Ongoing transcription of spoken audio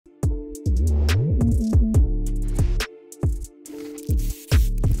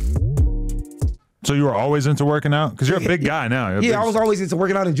So you were always into working out? Because you're a big guy now. Yeah, I was always into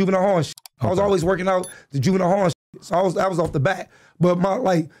working out in juvenile hall and shit. I was always working out the juvenile hall and shit. So that was off the bat. But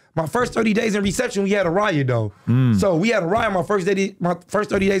my first 30 days in reception, we had a riot though. So we had a riot my first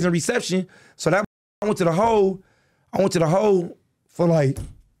 30 days in reception. So that I went to the hole for like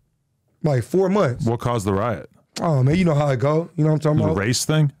 4 months. What caused the riot? Oh man, you know how it go. You know what I'm talking about? The race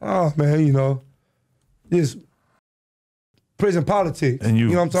thing? Oh man, you know. This prison politics. And you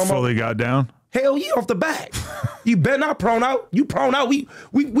know what I'm talking fully about? got down? Hell yeah, off the back. You better not prone out. You prone out. We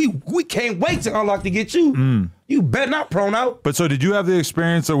can't wait to unlock to get you. You better not prone out. But so did you have the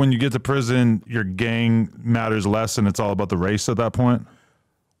experience that when you get to prison, your gang matters less and it's all about the race at that point?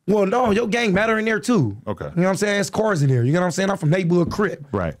 Well, no, your gang matter in there too. Okay. You know what I'm saying? It's cars in there. You know what I'm saying? I'm from neighborhood Crip.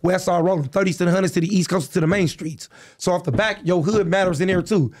 Right. West side rolling, 30s to the 100s to the East Coast to the main streets. So off the back, your hood matters in there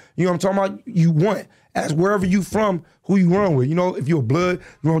too. You know what I'm talking about? You want, as wherever you from, who you run with. You know, if you're a blood,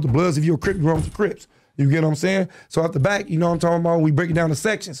 you run with the Bloods. If you're a Crip, you run with the Crips. You get what I'm saying? So off the back, you know what I'm talking about? We break it down to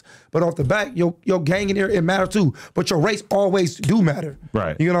sections. But off the back, your gang in there, it matter too. But your race always do matter.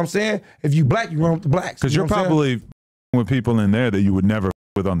 Right. You know what I'm saying? If you black, you run with the blacks. Because you're probably with people in there that you would never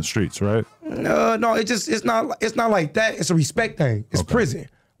with on the streets, right? No, it's not like that. It's a respect thing. It's prison.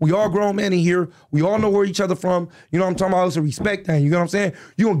 We all grown men in here. We all know where each other from. You know what I'm talking about? It's a respect thing. You know what I'm saying?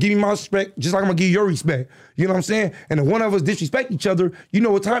 You gonna give me my respect just like I'm gonna give you your respect. You know what I'm saying? And if one of us disrespect each other, you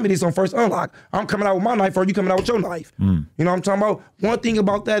know what time it is on first unlock. I'm coming out with my knife or you coming out with your knife. You know what I'm talking about? One thing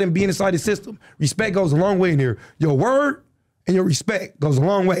about that and being inside the system, respect goes a long way in here. Your word and your respect goes a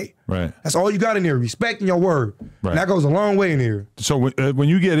long way. Right. That's all you got in there, respect and your word. Right. And that goes a long way in here. So when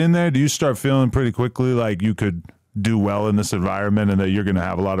you get in there, do you start feeling pretty quickly like you could do well in this environment and that you're going to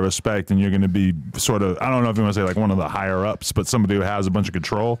have a lot of respect and you're going to be sort of, I don't know if you want to say like one of the higher ups, but somebody who has a bunch of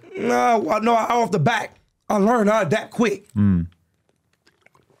control? No, off the back, I learned how to adapt quick. I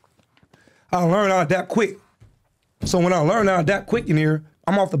learned how to adapt quick. So when I learned how to adapt quick in here,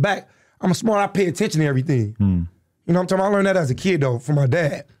 I'm off the back. I'm smart, I pay attention to everything. You know what I'm talking about? I learned that as a kid though, from my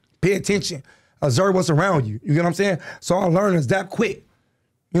dad. Pay attention, observe what's around you. You get what I'm saying? So I learned to adapt quick.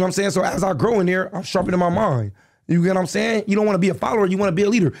 You know what I'm saying? So as I grow in there, I'm sharpening my mind. You get what I'm saying? You don't want to be a follower, you want to be a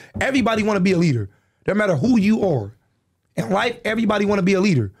leader. Everybody want to be a leader. No matter who you are. In life, everybody want to be a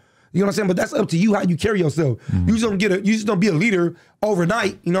leader. You know what I'm saying? But that's up to you how you carry yourself. You just don't be a leader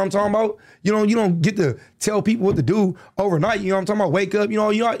overnight. You know what I'm talking about? You don't get to tell people what to do overnight. You know what I'm talking about? Wake up. You know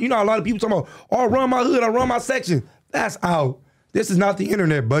a lot of people talking about, oh, I run my hood, I run my section. That's out. This is not the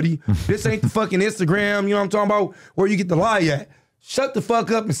internet, buddy. This ain't the fucking Instagram, you know what I'm talking about, where you get the lie at. Shut the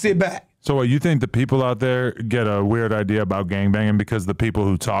fuck up and sit back. So what, you think the people out there get a weird idea about gangbanging because the people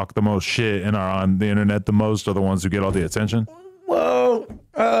who talk the most shit and are on the internet the most are the ones who get all the attention? Well,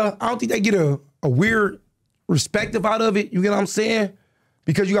 I don't think they get a weird perspective out of it, you get what I'm saying?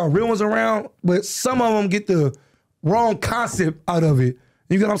 Because you got real ones around, but some of them get the wrong concept out of it.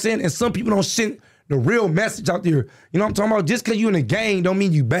 You get what I'm saying? And some people don't send the real message out there. You know what I'm talking about? Just because you in a gang don't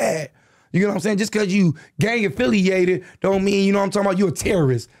mean you bad. You know what I'm saying? Just because you gang affiliated don't mean, you know what I'm talking about, you a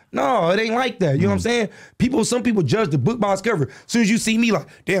terrorist. No, it ain't like that. You know what I'm saying? Some people judge the book by its cover. As soon as you see me, like,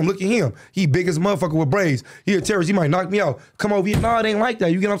 damn, look at him. He big as a motherfucker with braids. He a terrorist. He might knock me out. Come over here. No, it ain't like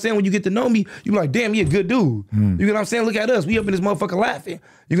that. You get what I'm saying? When you get to know me, you be like, damn, he a good dude. You get what I'm saying? Look at us. We up in this motherfucker laughing.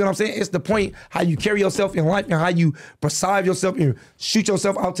 You get what I'm saying? It's the point how you carry yourself in life and how you perceive yourself and shoot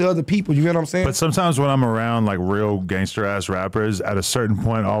yourself out to other people. You get what I'm saying? But sometimes when I'm around like real gangster ass rappers, at a certain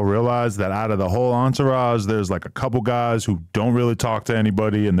point, I'll realize that out of the whole entourage, there's like a couple guys who don't really talk to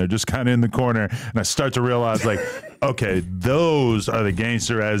anybody and they're just kind of in the corner. And I start to realize like, okay, those are the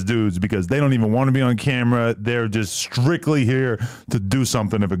gangster ass dudes because they don't even want to be on camera. They're just strictly here to do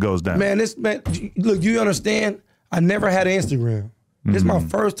something if it goes down. Man, look, you understand? I never had an Instagram. This is my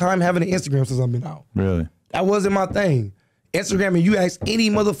first time having an Instagram since I've been out. Really? That wasn't my thing. Instagram, and you ask any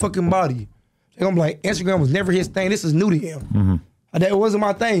motherfucking body, they're gonna be like, Instagram was never his thing. This is new to him. That wasn't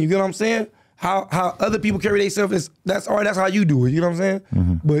my thing. You get what I'm saying? How other people carry themselves, that's all right, that's how you do it. You know what I'm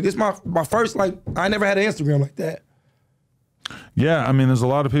saying? But it's my first, like, I never had an Instagram like that. Yeah, I mean, there's a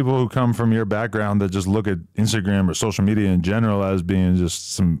lot of people who come from your background that just look at Instagram or social media in general as being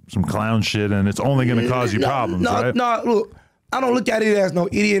just some clown shit, and it's only going to cause you problems, right? No, look, I don't look at it as no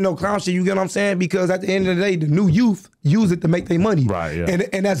idiot, no clown shit, you get what I'm saying? Because at the end of the day, the new youth use it to make their money. Right, yeah.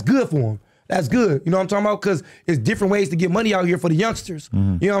 And that's good for them. That's good. You know what I'm talking about? Because it's different ways to get money out here for the youngsters. You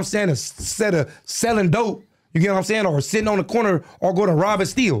know what I'm saying? Instead of selling dope, you get what I'm saying? Or sitting on the corner or go to rob and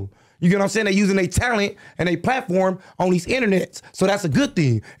steal. You get what I'm saying? They're using their talent and their platform on these internets. So that's a good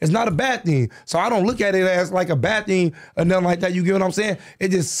thing. It's not a bad thing. So I don't look at it as like a bad thing or nothing like that. You get what I'm saying?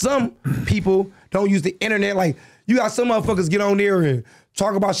 It's just some people don't use the internet like, You got some motherfuckers get on there and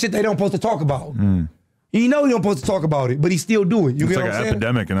talk about shit they don't supposed to talk about. You know you don't supposed to talk about it, but he still do it. You It's get like what an I'm saying?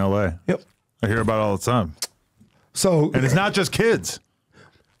 epidemic in LA. Yep. I hear about it all the time. So And it's not just kids.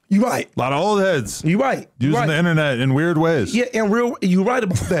 you right. A lot of old heads You right. You using right. the internet in weird ways. Yeah, and you right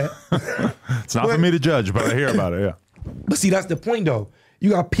about that. It's not for me to judge, but I hear about it, yeah. But see, that's the point though. You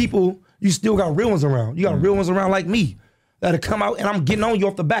got people, you still got real ones around. You got real ones around like me that'll come out and I'm getting on you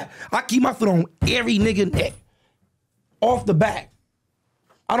off the back. I keep my foot on every nigga neck. Off the back.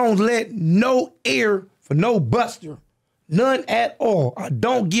 I don't let no air for no buster. None at all. I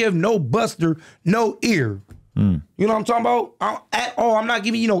don't give no buster no ear. You know what I'm talking about? At all. I'm not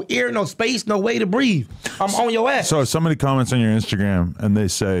giving you no air, no space, no way to breathe. I'm on your ass. So if somebody comments on your Instagram and they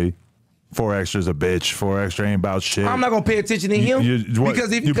say 4Extra's a bitch, 4Extra ain't about shit. I'm not gonna pay attention to him what,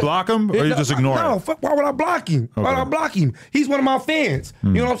 because if you block him or you just ignore no, him? fuck, why would I block him? Why would I block him? He's one of my fans.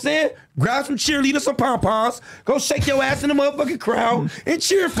 You know what I'm saying? Grab some cheerleaders, some pom-poms, go shake your ass in the motherfucking crowd and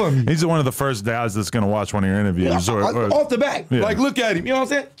cheer for me. He's one of the first guys that's gonna watch one of your interviews. Off the back, Yeah. like look at him. You know what I'm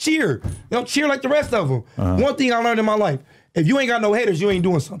saying? Cheer. You know, cheer like the rest of them. One thing I learned in my life: if you ain't got no haters, you ain't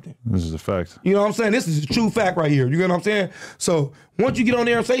doing something. This is a fact. You know what I'm saying? This is a true fact right here. You get what I'm saying? So once you get on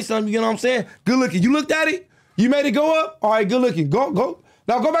there and say something, you get what I'm saying? Good looking. You looked at it, you made it go up. All right, good looking. Go.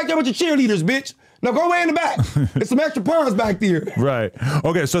 Now go back there with your cheerleaders, bitch. Now go way in the back. There's some extra ponds back there. Right.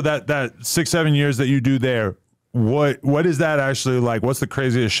 Okay, so that 6-7 years that you do there, what is that actually like? What's the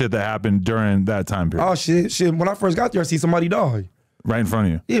craziest shit that happened during that time period? Oh shit. When I first got there, I see somebody die. Right in front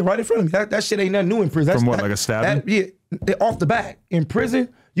of you. Yeah, right in front of me. That shit ain't nothing new in prison. From what, like a stabbing? Yeah, off the back. In prison,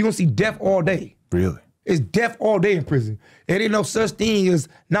 you're gonna see death all day. Really? It's death all day in prison. It ain't no such thing as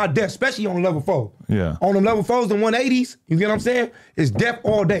not death, especially on level 4. Yeah. On them level 4s, the 180s, you get what I'm saying? It's death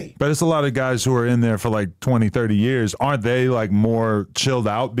all day. But it's a lot of guys who are in there for like 20, 30 years. Aren't they like more chilled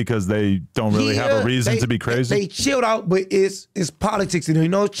out because they don't really have a reason to be crazy? They chilled out, but it's politics in there. You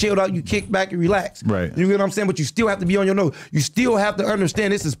know, it's chilled out, you kick back and relax. Right. You get what I'm saying? But you still have to be on your nose. You still have to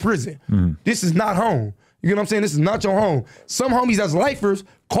understand this is prison. This is not home. You get what I'm saying? This is not your home. Some homies that's lifers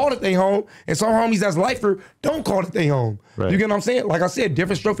call it their home, and some homies that's lifer don't call it their home. Right. You get what I'm saying? Like I said,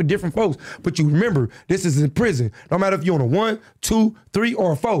 different stroke for different folks. But you remember, this is in prison. No matter if you're on a 1, 2, 3,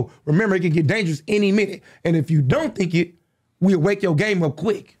 or a 4. Remember, it can get dangerous any minute. And if you don't think it, we'll wake your game up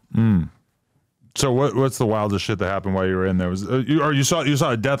quick. So what's the wildest shit that happened while you were in there? Was you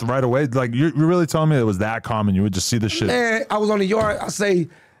saw a death right away? Like you're really telling me it was that common? You would just see the shit? Man, I was on the yard. I say,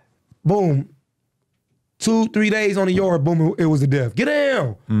 boom. 2-3 days on the yard, boom, it was a death. Get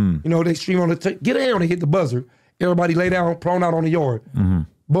down. You know, they stream on the get down, they hit the buzzer. Everybody lay down, prone out on the yard.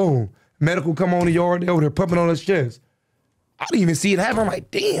 Boom. Medical come on the yard, they over there pumping on his chest. I didn't even see it happen. I'm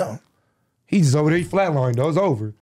like, damn. He's just over there, he flatlined, though. It's over.